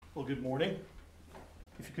Well, good morning.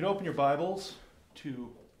 If you could open your Bibles to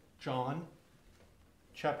John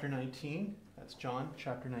chapter 19. That's John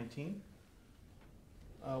chapter 19.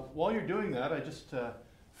 While you're doing that, I just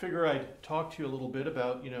figure I'd talk to you a little bit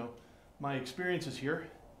about, my experiences here.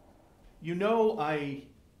 I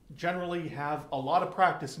generally have a lot of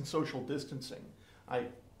practice in social distancing. I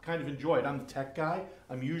kind of enjoy it. I'm the tech guy.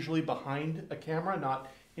 I'm usually behind a camera,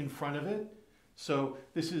 not in front of it. So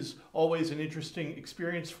this is always an interesting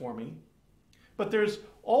experience for me. But there's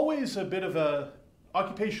always a bit of a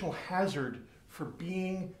occupational hazard for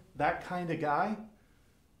being that kind of guy,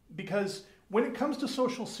 because when it comes to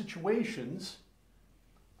social situations,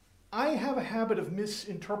 I have a habit of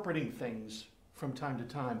misinterpreting things from time to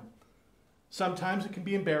time. Sometimes it can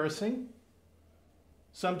be embarrassing.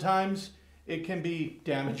 Sometimes it can be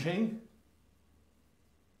damaging.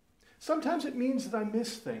 Sometimes it means that I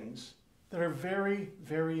miss things that are very,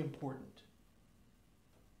 very important.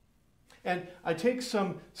 And I take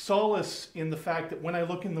some solace in the fact that when I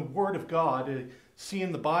look in the Word of God, see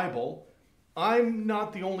in the Bible, I'm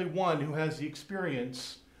not the only one who has the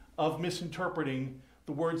experience of misinterpreting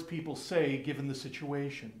the words people say given the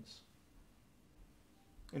situations.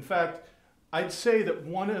 In fact, I'd say that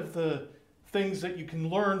one of the things that you can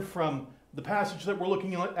learn from the passage that we're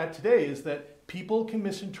looking at today is that people can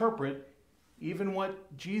misinterpret even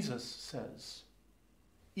what Jesus says,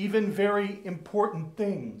 even very important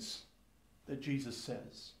things that Jesus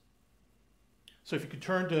says. So if you could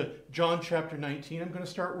turn to John chapter 19, I'm going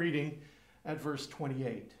to start reading at verse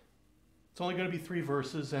 28. It's only going to be 3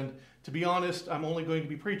 verses, and to be honest, I'm only going to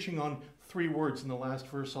be preaching on 3 words in the last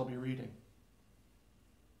verse I'll be reading.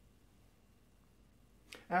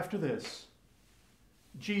 After this,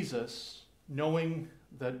 Jesus, knowing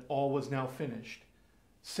that all was now finished,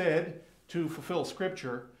 said, to fulfill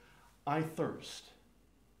Scripture, "I thirst."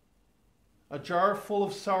 A jar full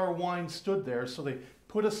of sour wine stood there, so they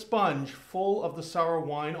put a sponge full of the sour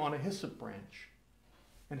wine on a hyssop branch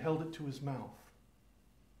and held it to his mouth.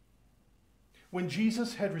 When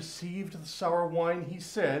Jesus had received the sour wine, he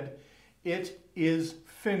said, "It is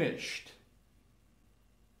finished."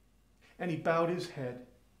 And he bowed his head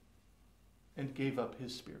and gave up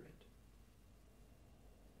his spirit.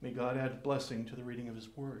 May God add blessing to the reading of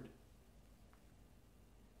his word.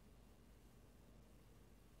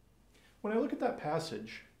 When I look at that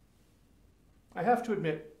passage, I have to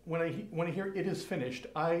admit, when I hear "it is finished,"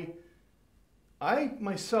 I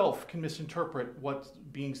myself can misinterpret what's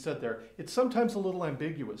being said there. It's sometimes a little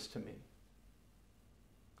ambiguous to me.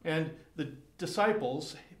 And the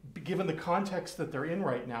disciples, given the context that they're in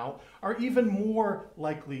right now, are even more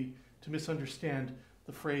likely to misunderstand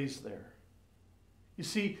the phrase there. You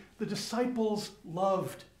see, the disciples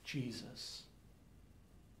loved Jesus.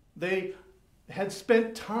 They had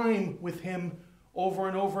spent time with him over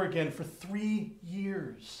and over again for 3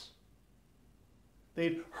 years.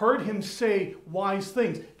 They'd heard him say wise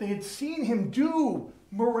things. They had seen him do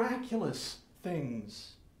miraculous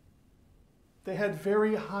things. They had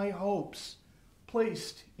very high hopes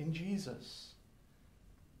placed in Jesus.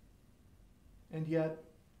 And yet,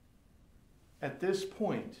 at this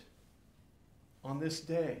point, on this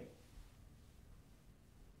day,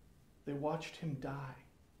 they watched him die.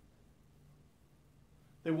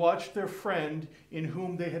 They watched their friend in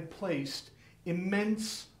whom they had placed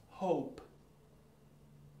immense hope,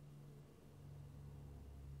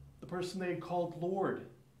 the person they had called Lord,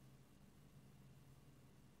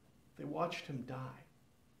 they watched him die.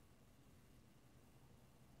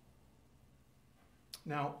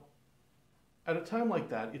 Now, at a time like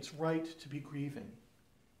that, it's right to be grieving.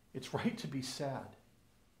 It's right to be sad.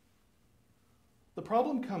 The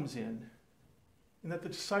problem comes in that the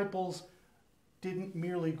disciples didn't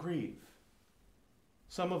merely grieve.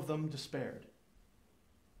 Some of them despaired.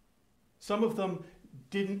 Some of them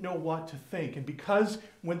didn't know what to think. And because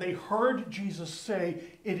when they heard Jesus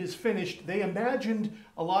say, "It is finished," they imagined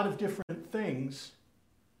a lot of different things,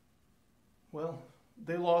 well,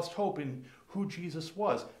 they lost hope in who Jesus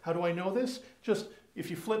was. How do I know this? Just if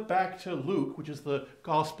you flip back to Luke, which is the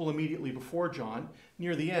gospel immediately before John,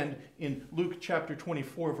 near the end in Luke chapter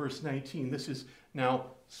 24, verse 19, this is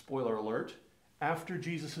now, spoiler alert, after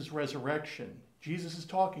Jesus' resurrection. Jesus is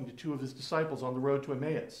talking to 2 of his disciples on the road to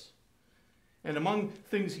Emmaus. And among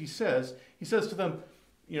things he says to them,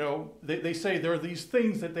 they say there are these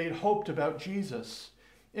things that they'd hoped about Jesus.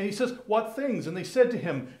 And he says, "What things?" And they said to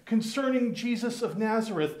him, "Concerning Jesus of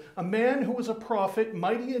Nazareth, a man who was a prophet,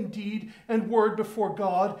 mighty in deed and word before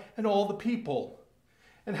God and all the people.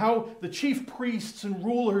 And how the chief priests and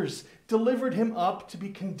rulers delivered him up to be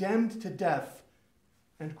condemned to death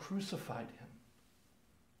and crucified him.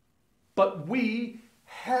 But we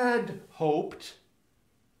had hoped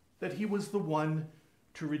that he was the one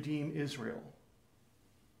to redeem Israel.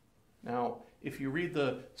 Now, if you read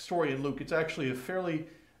the story in Luke, it's actually a fairly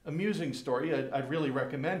amusing story. I'd really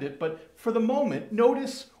recommend it. But for the moment,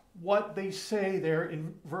 notice what they say there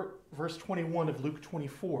in verse 21 of Luke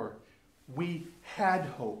 24. We had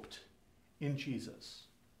hoped in Jesus.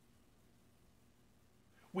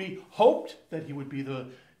 We hoped that he would be the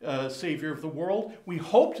Savior of the world. We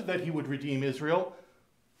hoped that he would redeem Israel.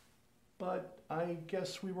 But I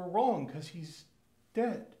guess we were wrong because he's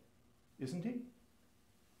dead, isn't he?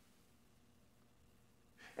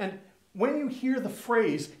 And when you hear the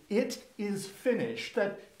phrase, "it is finished,"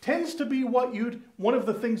 that tends to be one of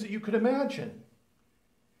the things that you could imagine.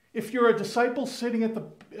 If you're a disciple sitting at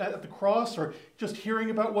the cross or just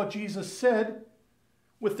hearing about what Jesus said,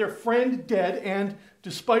 with their friend dead, and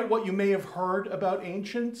despite what you may have heard about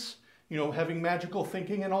ancients, having magical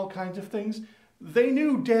thinking and all kinds of things, they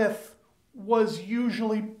knew death was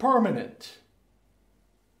usually permanent.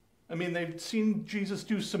 I mean, they've seen Jesus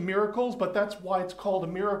do some miracles, but that's why it's called a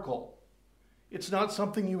miracle. It's not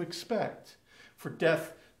something you expect, for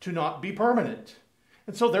death to not be permanent.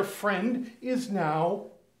 And so their friend is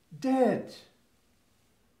now dead.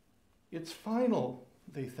 It's final,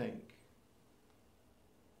 they think.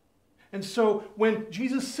 And so when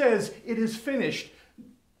Jesus says it is finished,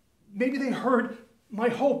 maybe they heard, my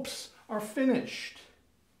hopes are finished.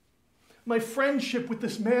 My friendship with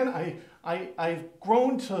this man I've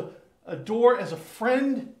grown to adore as a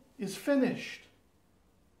friend is finished.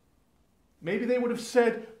 Maybe they would have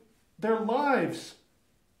said their lives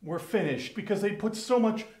were finished because they put so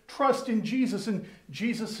much trust in Jesus, and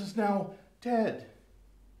Jesus is now dead.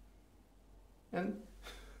 And,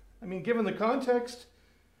 given the context,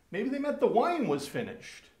 maybe they meant the wine was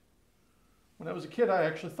finished. When I was a kid, I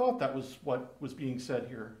actually thought that was what was being said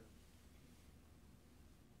here.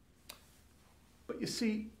 But you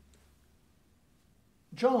see,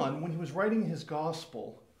 John, when he was writing his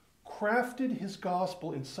gospel, crafted his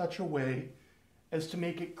gospel in such a way as to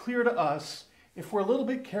make it clear to us, if we're a little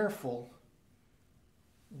bit careful,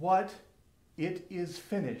 what "it is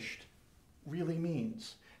finished" really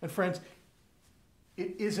means. And friends,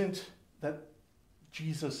 it isn't that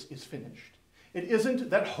Jesus is finished. It isn't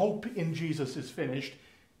that hope in Jesus is finished.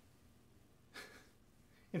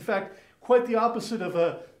 In fact, quite the opposite of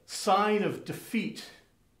a sign of defeat.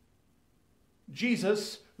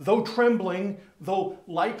 Jesus, though trembling, though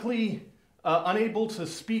likely unable to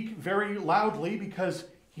speak very loudly because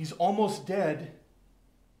he's almost dead,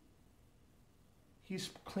 he's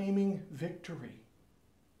claiming victory.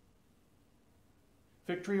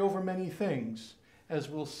 Victory over many things, as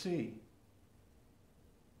we'll see.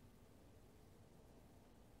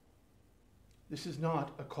 This is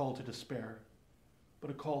not a call to despair, but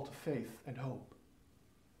a call to faith and hope.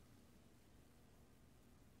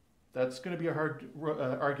 That's going to be a hard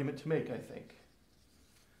argument to make, I think.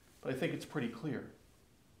 But I think it's pretty clear.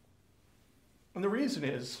 And the reason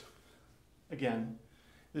is, again,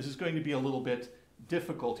 this is going to be a little bit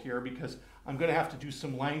difficult here because I'm going to have to do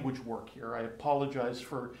some language work here. I apologize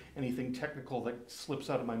for anything technical that slips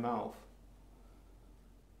out of my mouth.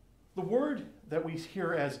 The word that we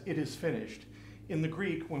hear as "it is finished" in the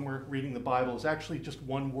Greek when we're reading the Bible is actually just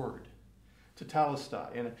one word,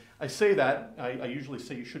 tetelestai. And I say that, I usually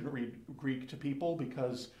say you shouldn't read Greek to people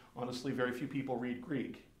because honestly very few people read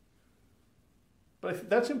Greek. But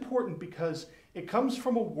that's important because it comes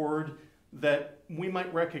from a word that we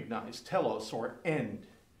might recognize, telos, or end.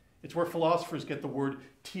 It's where philosophers get the word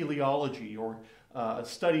teleology, or a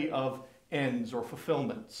study of ends or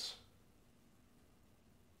fulfillments.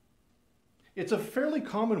 It's a fairly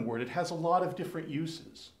common word. It has a lot of different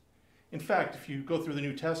uses. In fact, if you go through the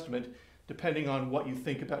New Testament, depending on what you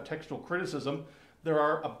think about textual criticism, there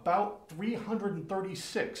are about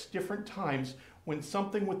 336 different times when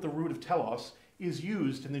something with the root of telos is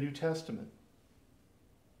used in the New Testament.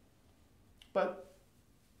 But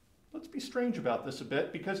let's be strange about this a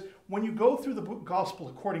bit, because when you go through the Gospel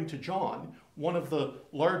according to John, one of the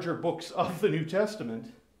larger books of the New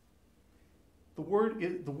Testament, the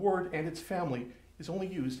word and its family is only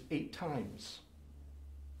used 8 times.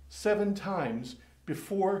 7 times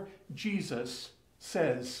before Jesus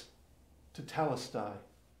says tetelestai,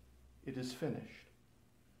 "it is finished."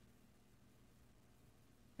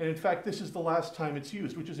 And in fact, this is the last time it's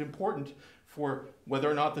used, which is important for whether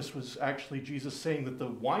or not this was actually Jesus saying that the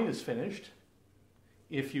wine is finished.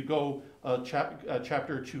 If you go a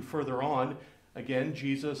chapter or 2 further on, again,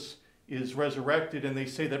 Jesus is resurrected and they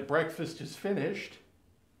say that breakfast is finished.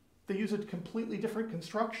 They use a completely different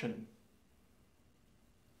construction.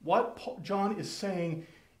 What John is saying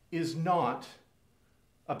is not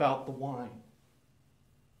about the wine.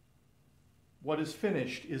 What is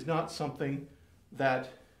finished is not something that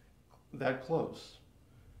close.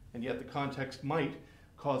 And yet the context might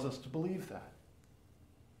cause us to believe that.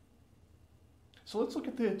 So let's look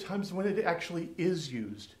at the times when it actually is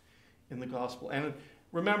used in the gospel. And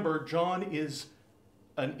remember, John is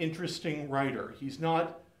an interesting writer. He's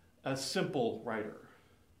not a simple writer.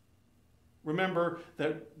 Remember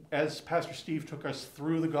that as Pastor Steve took us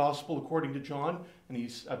through the gospel according to John, and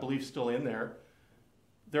he's, I believe, still in there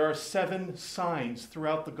are 7 signs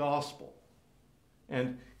throughout the gospel.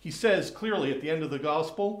 And he says clearly at the end of the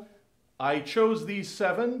gospel, I chose these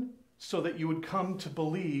 7 so that you would come to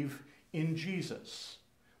believe in Jesus.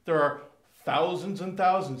 There are thousands and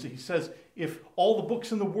thousands. He says if all the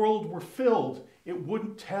books in the world were filled, it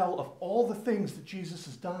wouldn't tell of all the things that Jesus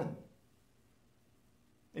has done.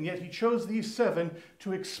 And yet he chose these 7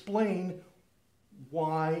 to explain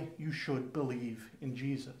why you should believe in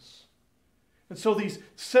Jesus. And so these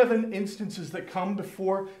 7 instances that come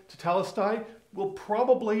before Tetelestai will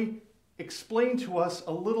probably explain to us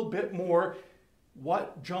a little bit more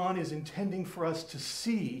what John is intending for us to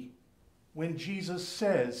see when Jesus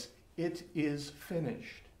says, it is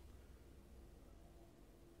finished.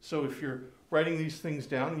 So if you're writing these things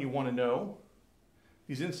down and you want to know,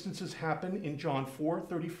 these instances happen in John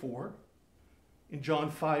 4:34, in John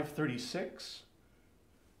 5:36,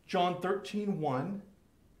 John 13:1,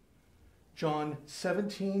 John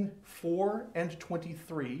 17:4 and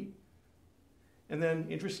 23, and then,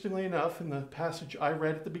 interestingly enough, in the passage I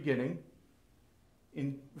read at the beginning,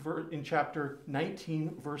 in chapter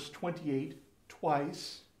 19, verse 28,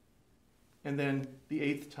 twice, and then the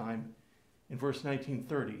 8th time in verse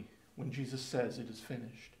 19:30, when Jesus says it is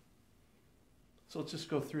finished. So let's just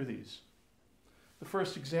go through these. The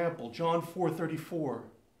first example, John 4:34.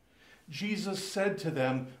 Jesus said to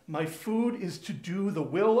them, my food is to do the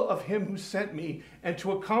will of him who sent me and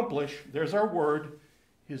to accomplish, there's our word,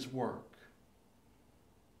 his work.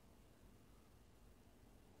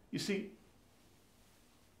 You see,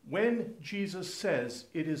 when Jesus says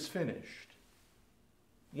it is finished,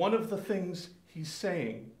 one of the things he's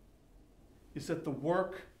saying is that the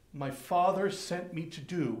work my Father sent me to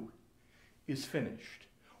do is finished.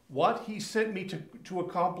 What he sent me to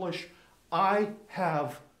accomplish, I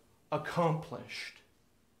have accomplished.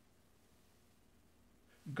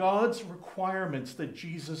 God's requirements for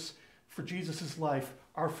Jesus' life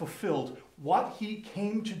are fulfilled. What he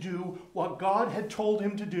came to do, what God had told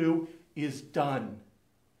him to do, is done.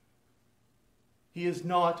 He is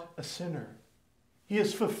not a sinner. He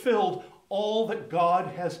has fulfilled all that God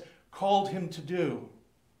has called him to do.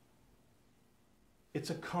 It's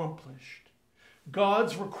accomplished.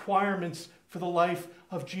 God's requirements for the life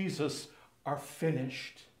of Jesus are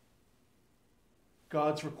finished.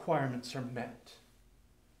 God's requirements are met.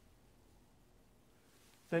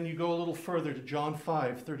 Then you go a little further to John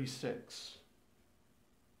 5:36.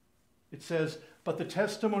 It says, but the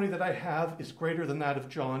testimony that I have is greater than that of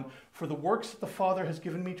John, for the works that the Father has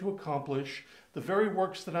given me to accomplish, the very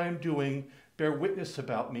works that I am doing, bear witness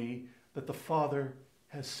about me that the Father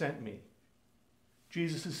has sent me.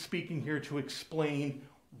 Jesus is speaking here to explain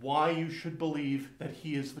why you should believe that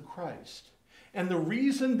he is the Christ. And the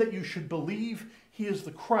reason that you should believe he is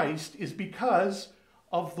the Christ is because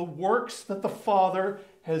of the works that the Father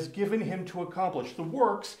has given him to accomplish. The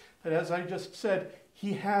works that, as I just said,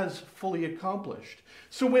 he has fully accomplished.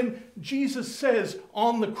 So when Jesus says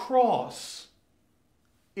on the cross,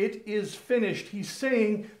 it is finished, he's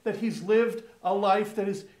saying that he's lived a life that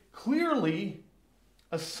is clearly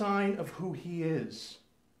a sign of who he is.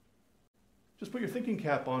 Just put your thinking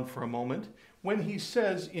cap on for a moment. When he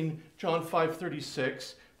says in John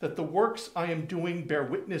 5:36 that the works I am doing bear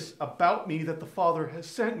witness about me that the Father has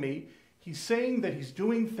sent me, he's saying that he's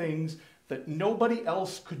doing things that nobody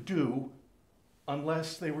else could do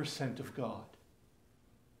unless they were sent of God.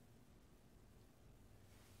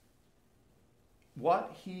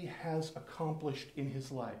 What he has accomplished in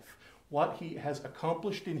his life, what he has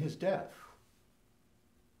accomplished in his death,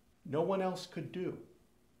 no one else could do.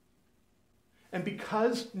 And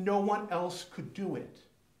because no one else could do it,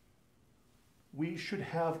 we should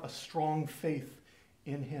have a strong faith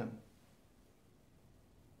in him.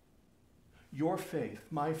 Your faith,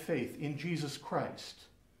 my faith in Jesus Christ,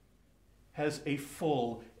 has a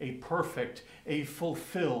full, a perfect, a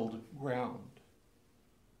fulfilled ground.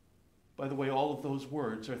 By the way, all of those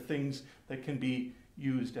words are things that can be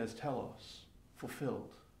used as telos,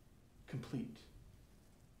 fulfilled, complete.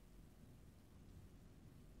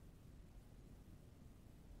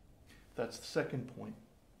 That's the second point.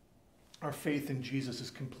 Our faith in Jesus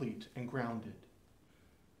is complete and grounded.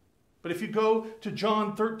 But if you go to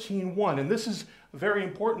John 13:1, and this is a very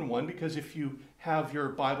important one because if you have your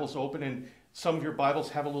Bibles open and some of your Bibles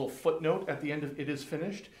have a little footnote at the end of "it is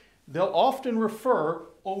finished," they'll often refer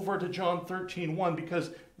over to John 13:1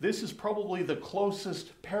 because this is probably the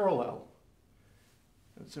closest parallel.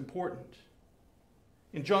 It's important.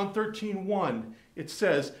 In John 13:1, it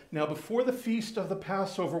says, "Now before the feast of the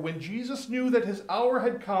Passover, when Jesus knew that his hour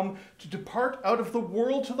had come to depart out of the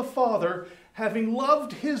world to the Father, having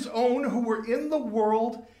loved his own who were in the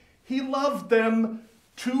world, he loved them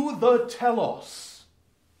to the telos,"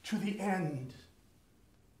 to the end.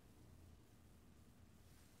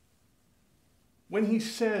 When he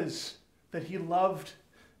says that he loved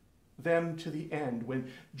them to the end,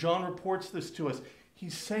 when John reports this to us,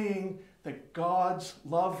 he's saying that God's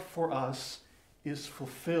love for us is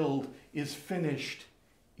fulfilled, is finished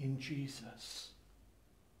in Jesus.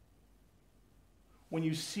 When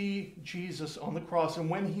you see Jesus on the cross and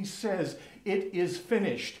when he says it is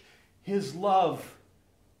finished, his love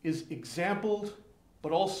is exampled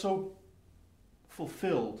but also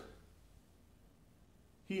fulfilled.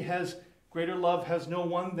 He has greater love has no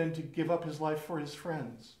one than to give up his life for his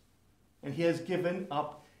friends. And he has given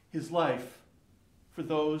up his life for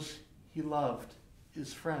those he loved,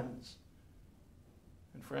 his friends.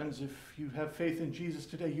 And friends, if you have faith in Jesus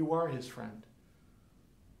today, you are his friend.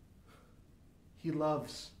 He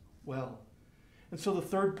loves well. And so the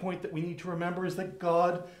third point that we need to remember is that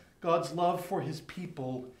God's love for his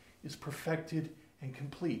people is perfected and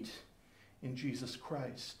complete in Jesus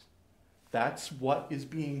Christ. That's what is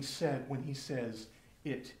being said when he says,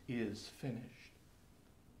 "It is finished."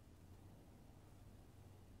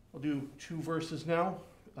 I'll do two verses now.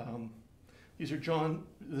 This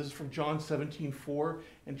is from John 17:4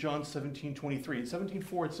 and John 17:23. In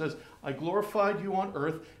 17:4 it says, "I glorified you on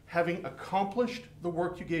earth, having accomplished the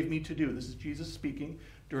work you gave me to do." This is Jesus speaking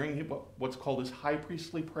during what's called his high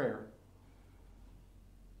priestly prayer.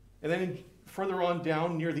 And then further on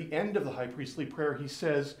down near the end of the high priestly prayer, he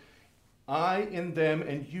says, "I in them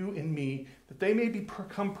and you in me, that they may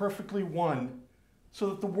become perfectly one, so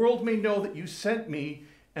that the world may know that you sent me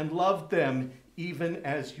and loved them even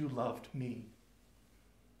as you loved me."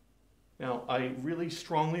 Now, I really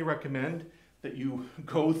strongly recommend that you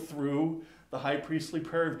go through the high priestly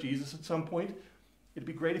prayer of Jesus at some point. It'd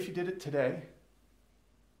be great if you did it today,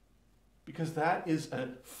 because that is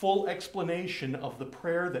a full explanation of the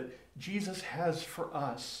prayer that Jesus has for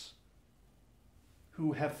us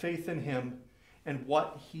who have faith in him and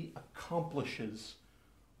what he accomplishes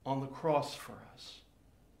on the cross for us.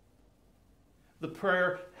 The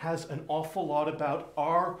prayer has an awful lot about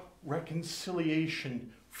our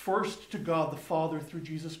reconciliation, first to God the Father through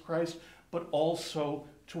Jesus Christ, but also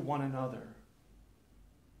to one another.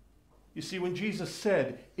 You see, when Jesus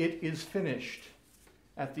said, "It is finished,"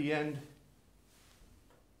 at the end,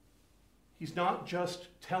 he's not just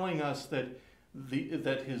telling us that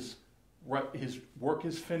his work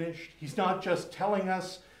is finished. He's not just telling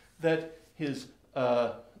us that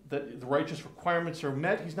that the righteous requirements are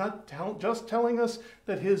met. He's not just telling us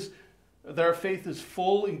that our faith is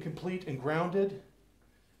full and complete and grounded,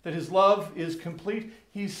 that his love is complete.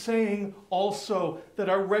 He's saying also that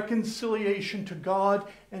our reconciliation to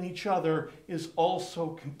God and each other is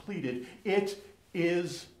also completed. It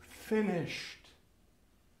is finished.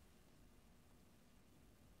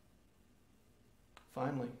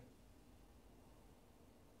 Finally,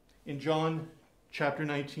 in John chapter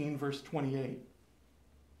 19, verse 28,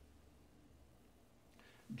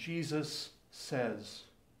 Jesus says,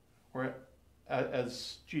 or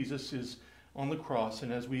as Jesus is on the cross,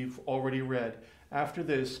 and as we've already read, after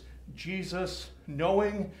this, Jesus,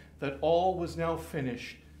 knowing that all was now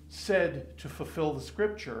finished, said to fulfill the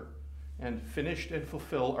scripture, and finished and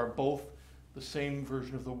fulfill are both the same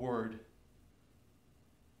version of the word.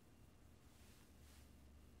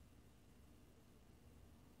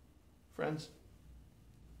 Friends,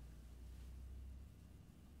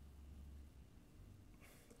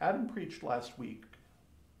 Adam preached last week,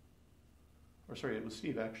 or sorry, it was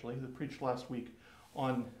Steve actually, that preached last week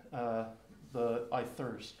on the I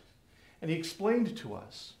thirst. And he explained to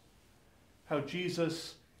us how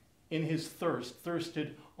Jesus, in his thirst,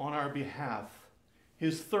 thirsted on our behalf.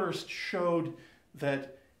 His thirst showed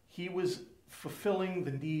that he was fulfilling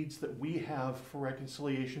the needs that we have for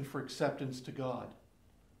reconciliation, for acceptance to God.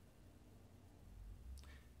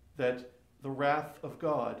 That the wrath of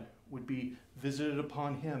God would be visited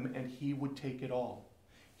upon him and he would take it all.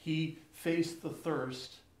 He faced the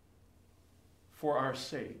thirst for our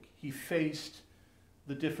sake. He faced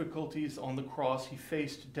the difficulties on the cross. He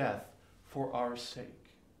faced death for our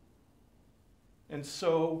sake. And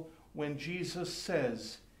so when Jesus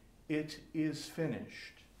says, it is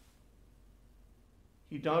finished,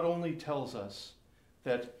 he not only tells us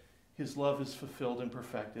that his love is fulfilled and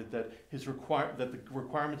perfected, that that the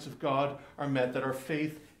requirements of God are met, that our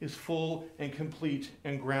faith is full and complete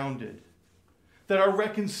and grounded, that our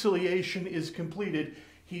reconciliation is completed,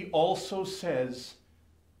 he also says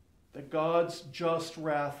that God's just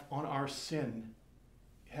wrath on our sin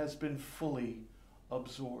has been fully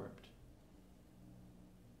absorbed.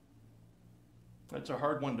 That's a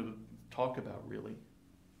hard one to talk about, really.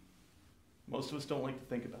 Most of us don't like to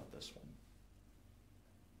think about this one.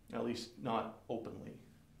 At least not openly.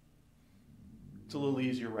 It's a little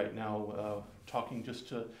easier right now talking just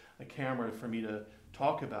to a camera for me to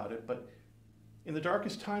talk about it, but in the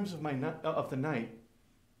darkest times of the night,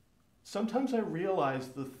 sometimes I realize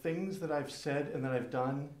the things that I've said and that I've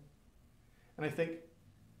done, and I think,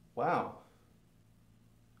 wow,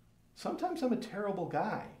 sometimes I'm a terrible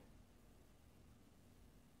guy.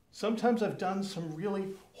 Sometimes I've done some really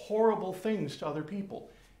horrible things to other people.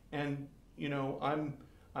 And,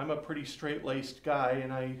 I'm a pretty straight-laced guy,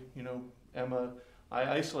 and I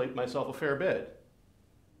isolate myself a fair bit.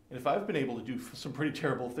 And if I've been able to do some pretty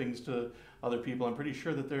terrible things to other people, I'm pretty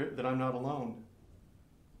sure that I'm not alone.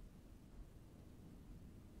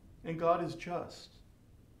 And God is just.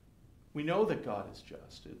 We know that God is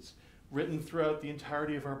just. It's written throughout the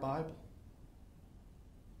entirety of our Bible.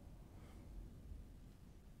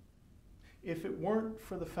 If it weren't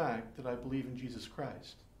for the fact that I believe in Jesus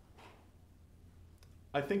Christ,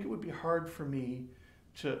 I think it would be hard for me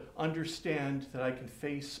to understand that I can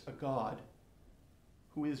face a God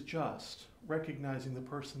who is just, recognizing the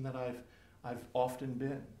person that I've often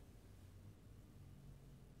been.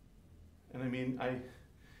 And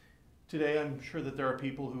today I'm sure that there are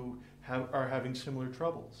people who are having similar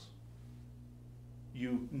troubles.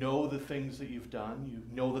 You know the things that you've done. You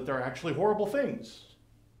know that they're actually horrible things.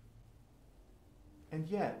 And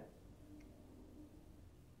yet,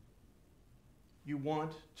 you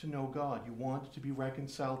want to know God. You want to be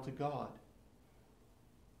reconciled to God.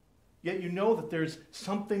 Yet you know that there's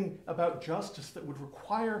something about justice that would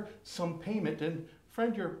require some payment. And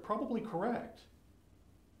friend, you're probably correct.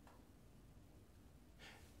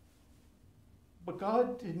 But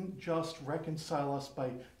God didn't just reconcile us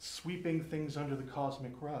by sweeping things under the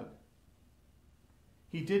cosmic rug.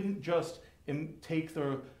 He didn't just take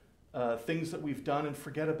the things that we've done and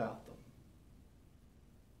forget about them.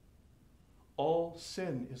 All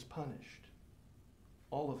sin is punished.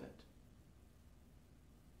 All of it.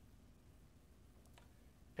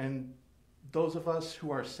 And those of us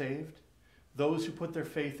who are saved, those who put their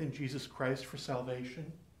faith in Jesus Christ for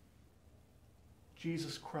salvation,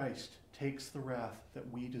 Jesus Christ takes the wrath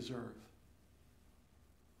that we deserve.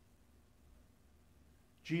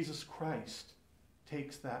 Jesus Christ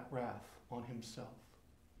takes that wrath on himself.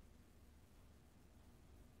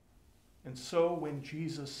 And so when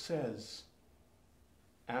Jesus says,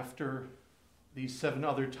 after these 7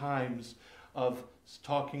 other times of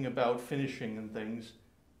talking about finishing and things,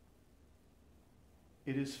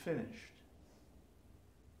 it is finished.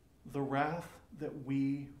 The wrath that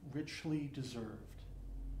we richly deserved,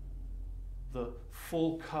 the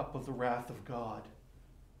full cup of the wrath of God,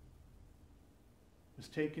 was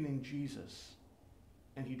taken in Jesus,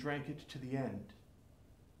 and he drank it to the end.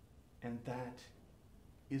 And that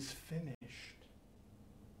is finished.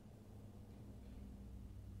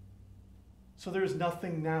 So there is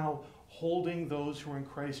nothing now holding those who are in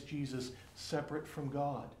Christ Jesus separate from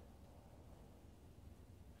God.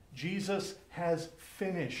 Jesus has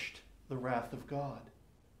finished the wrath of God.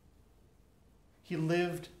 He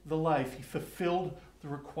lived the life. He fulfilled the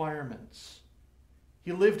requirements.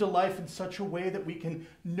 He lived a life in such a way that we can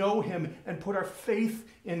know him and put our faith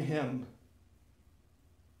in him.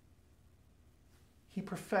 He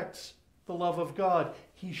perfects the love of God.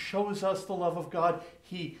 He shows us the love of God.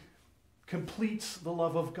 He completes the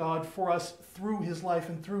love of God for us through his life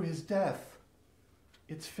and through his death.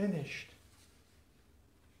 It's finished.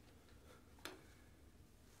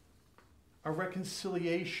 Our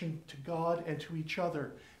reconciliation to God and to each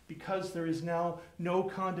other, because there is now no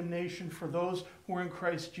condemnation for those who are in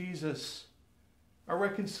Christ Jesus. Our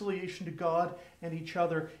reconciliation to God and each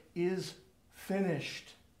other is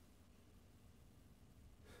finished.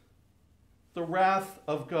 The wrath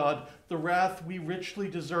of God, the wrath we richly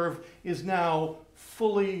deserve, is now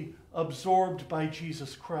fully absorbed by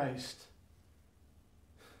Jesus Christ.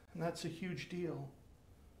 And that's a huge deal.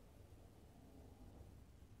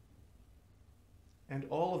 And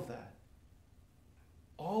all of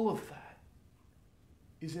that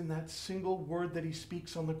is in that single word that he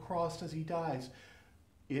speaks on the cross as he dies.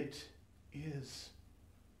 It is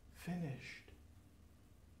finished.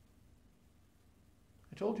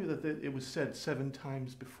 I told you that it was said 7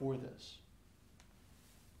 times before this.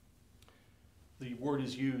 The word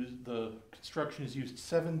is used, the construction is used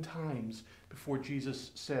 7 times before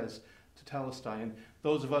Jesus says tetelestai. And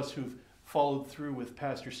those of us who've followed through with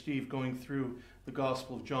Pastor Steve going through the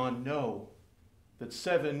Gospel of John know that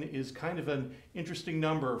 7 is kind of an interesting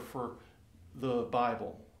number for the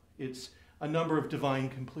Bible. It's a number of divine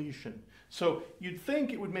completion. So you'd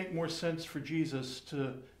think it would make more sense for Jesus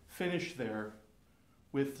to finish there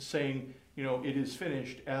with saying, it is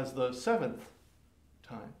finished as the 7th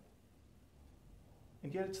time.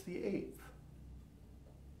 And yet it's the 8th.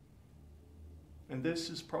 And this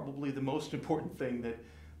is probably the most important thing that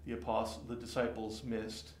the disciples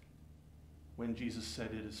missed when Jesus said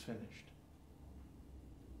it is finished.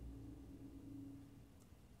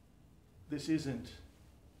 This isn't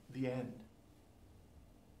the end.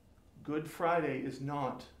 Good Friday is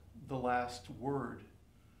not the last word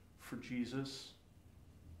for Jesus,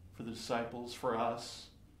 for the disciples, for us.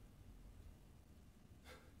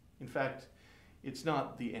 In fact, it's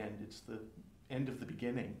not the end, it's the end of the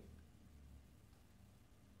beginning.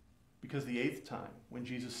 Because the 8th time, when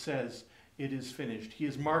Jesus says, it is finished, he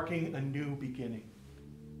is marking a new beginning.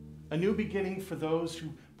 A new beginning for those who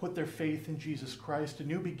put their faith in Jesus Christ. A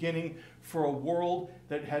new beginning for a world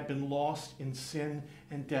that had been lost in sin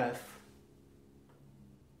and death.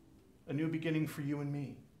 A new beginning for you and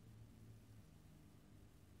me.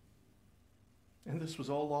 And this was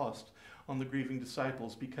all lost on the grieving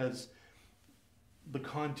disciples because the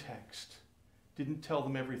context didn't tell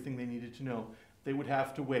them everything they needed to know. They would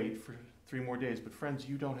have to wait for 3 more days. But friends,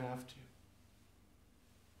 you don't have to.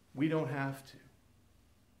 We don't have to.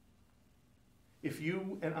 If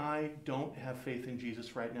you and I don't have faith in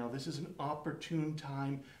Jesus right now, this is an opportune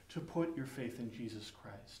time to put your faith in Jesus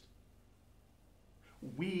Christ.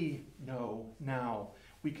 We know now.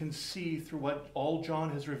 We can see through what all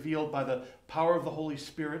John has revealed by the power of the Holy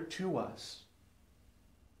Spirit to us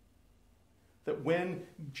that when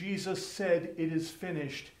Jesus said it is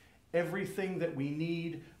finished, everything that we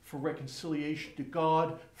need for reconciliation to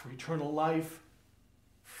God, for eternal life,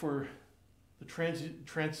 for the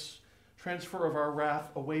transfer of our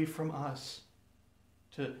wrath away from us,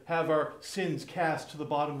 to have our sins cast to the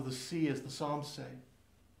bottom of the sea, as the Psalms say.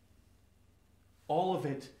 All of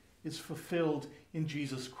it is fulfilled in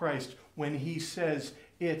Jesus Christ when he says,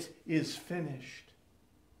 it is finished.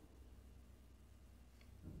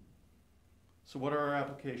 So what are our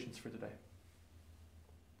applications for today?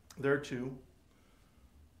 There are 2.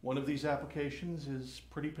 One of these applications is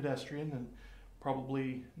pretty pedestrian and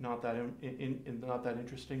probably not that not that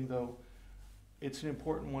interesting, though it's an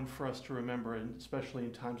important one for us to remember, and especially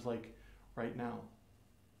in times like right now.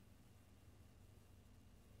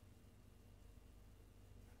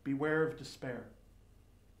 Beware of despair.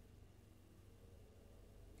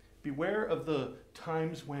 Beware of the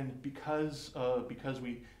times when, because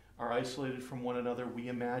we are isolated from one another, we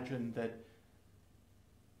imagine that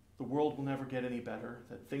the world will never get any better,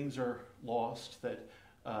 that things are lost, that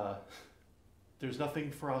there's nothing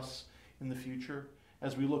for us in the future.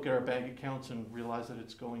 As we look at our bank accounts and realize that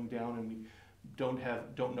it's going down and we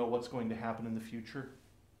don't know what's going to happen in the future.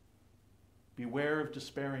 Beware of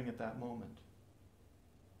despairing at that moment.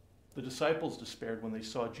 The disciples despaired when they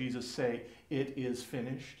saw Jesus say, it is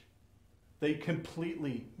finished. They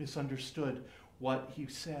completely misunderstood what he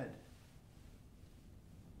said.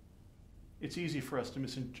 It's easy for us to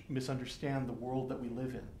misunderstand the world that we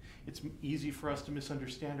live in. It's easy for us to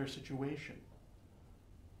misunderstand our situation.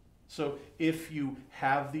 So if you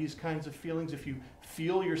have these kinds of feelings, if you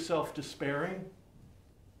feel yourself despairing,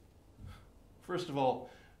 first of all,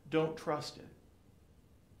 don't trust it.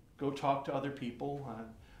 Go talk to other people.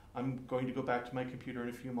 I'm going to go back to my computer in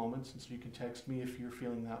a few moments, and so you can text me if you're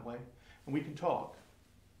feeling that way, and we can talk.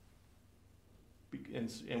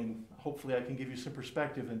 And hopefully I can give you some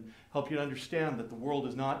perspective and help you to understand that the world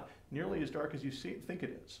is not nearly as dark as you think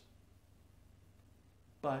it is.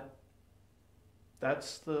 But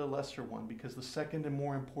that's the lesser one, because the second and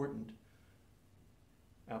more important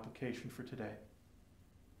application for today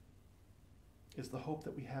is the hope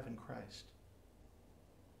that we have in Christ.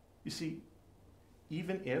 You see,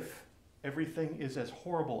 even if everything is as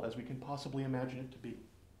horrible as we can possibly imagine it to be,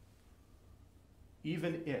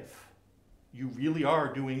 even if you really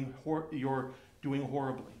are doing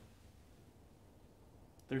horribly,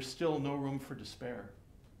 there's still no room for despair.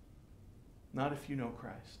 Not if you know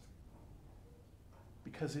Christ.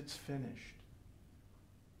 Because it's finished.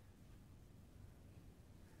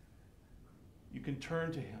 You can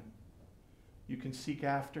turn to him. You can seek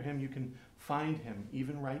after him. You can find him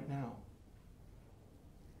even right now.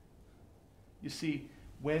 You see,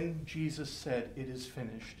 when Jesus said, "It is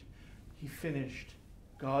finished," he finished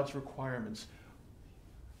God's requirements.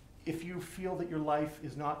 If you feel that your life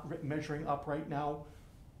is not measuring up right now,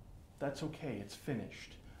 that's okay. It's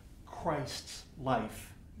finished. Christ's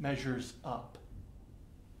life measures up.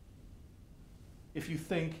 If you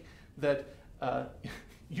think that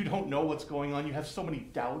you don't know what's going on, you have so many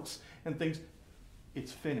doubts and things,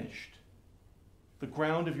 it's finished. The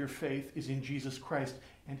ground of your faith is in Jesus Christ,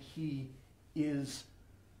 and He has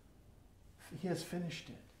finished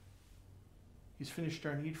it. He's finished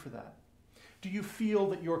our need for that. Do you feel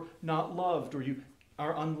that you're not loved or you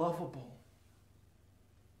are unlovable?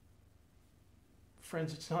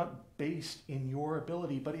 Friends, it's not based in your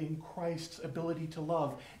ability, but in Christ's ability to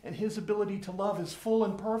love. And His ability to love is full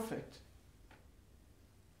and perfect.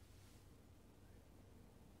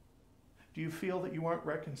 Do you feel that you aren't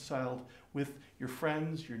reconciled with your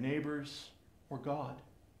friends, your neighbors, or God?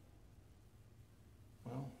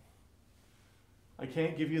 Well, I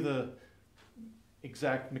can't give you the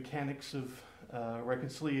exact mechanics of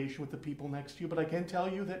reconciliation with the people next to you, but I can tell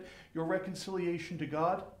you that your reconciliation to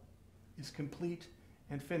God is complete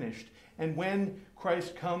and finished. And when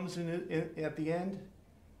Christ comes at the end,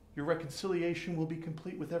 your reconciliation will be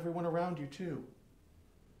complete with everyone around you too.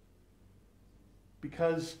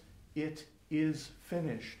 Because it is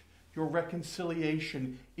finished. Your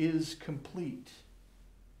reconciliation is complete.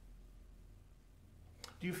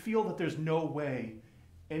 Do you feel that there's no way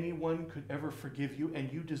anyone could ever forgive you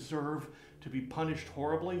and you deserve to be punished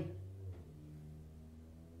horribly?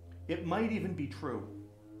 It might even be true,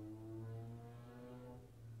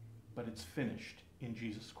 but it's finished in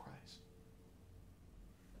Jesus Christ.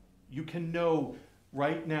 You can know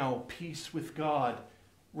right now peace with God,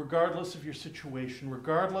 regardless of your situation,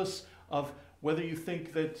 regardless of whether you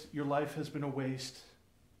think that your life has been a waste,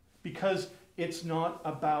 because it's not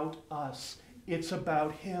about us, it's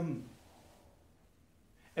about Him.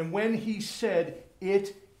 And when He said,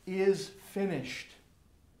 "It is finished,"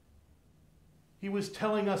 He was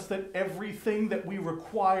telling us that everything that we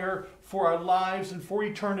require for our lives and for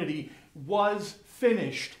eternity was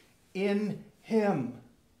finished in Him.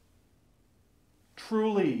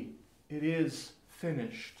 Truly, it is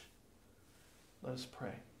finished. Let us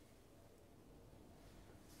pray.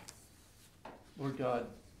 Lord God,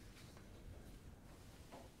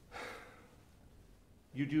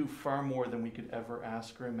 You do far more than we could ever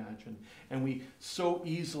ask or imagine. And we so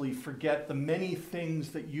easily forget the many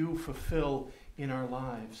things that You fulfill in our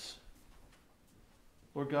lives.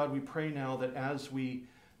 Lord God, we pray now that as we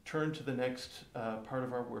turn to the next part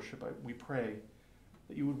of our worship, we pray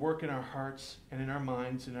that You would work in our hearts and in our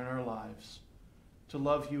minds and in our lives to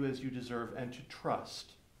love You as You deserve and to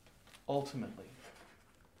trust, ultimately,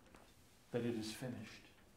 that it is finished.